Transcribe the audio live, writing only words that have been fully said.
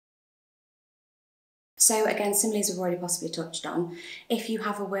So again, similarly as we've already possibly touched on, if you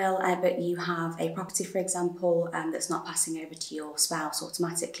have a will but you have a property, for example, that's not passing over to your spouse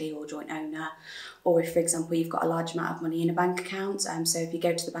automatically or joint owner, or if, for example, you've got a large amount of money in a bank account, so if you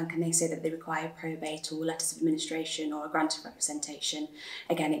go to the bank and they say that they require probate or letters of administration or a grant of representation,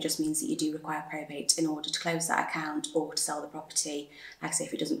 again, it just means that you do require probate in order to close that account or to sell the property, like I say,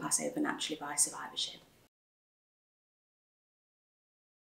 if it doesn't pass over naturally by survivorship.